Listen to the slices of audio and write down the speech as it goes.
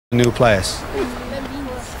New players.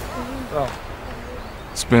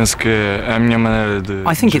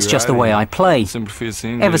 I think it's just the way I play.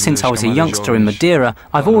 Ever since I was a youngster in Madeira,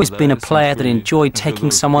 I've always been a player that enjoyed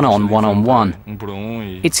taking someone on one-on-one.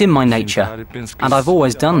 It's in my nature, and I've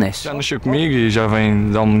always done this.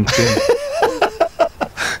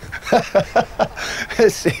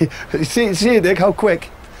 see, Dick, how quick.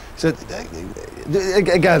 So,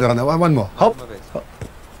 again on that one more. Hop.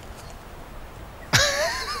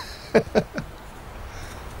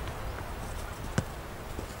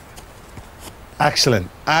 Excellent,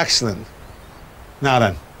 excellent. Now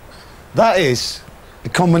then, that is a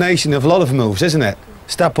combination of a lot of moves, isn't it?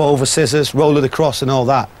 Step over, scissors, roll it across and all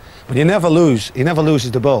that. But he never loses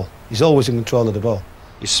the ball. He's always in control of the ball.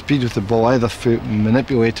 His speed with the ball, either foot,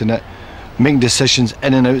 manipulating it, making decisions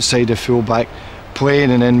in and outside the full-back, playing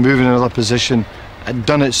and then moving in another position, and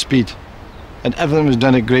done at speed. And everything was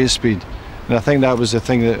done at great speed. And I think that was the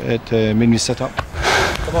thing that made me sit up.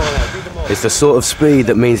 It's the sort of speed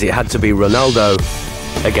that means it had to be Ronaldo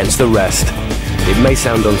against the rest. It may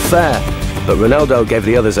sound unfair, but Ronaldo gave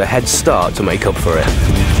the others a head start to make up for it.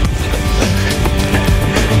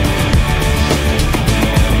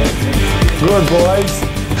 Good boys.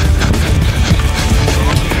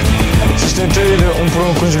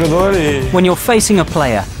 When you're facing a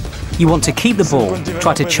player, you want to keep the ball,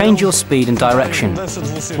 try to change your speed and direction.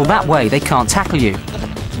 Well, that way they can't tackle you.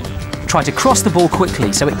 Try to cross the ball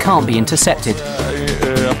quickly so it can't be intercepted.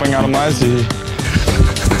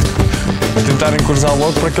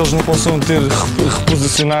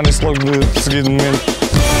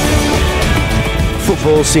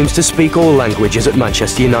 Football seems to speak all languages at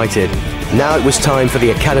Manchester United. Now it was time for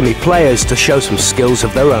the academy players to show some skills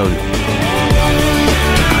of their own.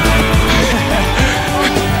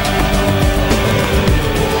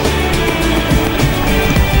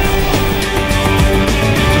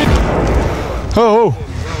 Oh!